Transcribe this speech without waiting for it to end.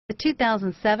The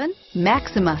 2007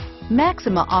 Maxima.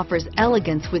 Maxima offers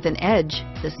elegance with an edge.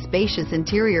 The spacious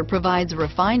interior provides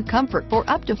refined comfort for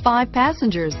up to 5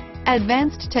 passengers.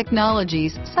 Advanced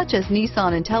technologies such as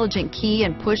Nissan Intelligent Key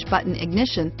and push-button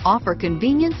ignition offer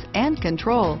convenience and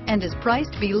control and is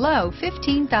priced below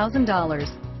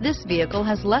 $15,000. This vehicle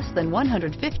has less than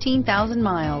 115,000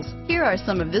 miles. Here are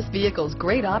some of this vehicle's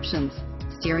great options: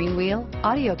 steering wheel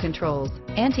audio controls,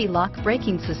 anti-lock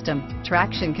braking system,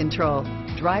 traction control,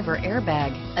 driver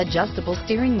airbag, adjustable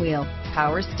steering wheel,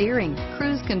 power steering,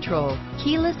 cruise control,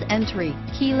 keyless entry,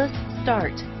 keyless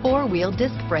start, 4-wheel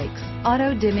disc brakes,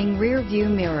 auto-dimming rear view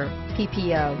mirror,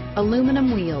 PPO,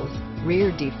 aluminum wheels, rear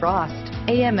defrost,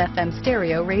 AM/FM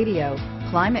stereo radio,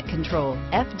 climate control,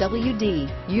 FWD,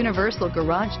 universal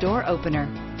garage door opener,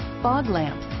 fog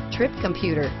lamps, trip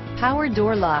computer, power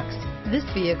door locks. This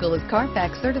vehicle is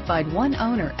Carfax certified one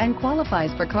owner and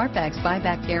qualifies for Carfax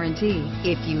buyback guarantee.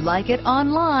 If you like it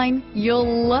online,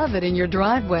 you'll love it in your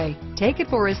driveway. Take it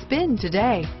for a spin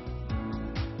today.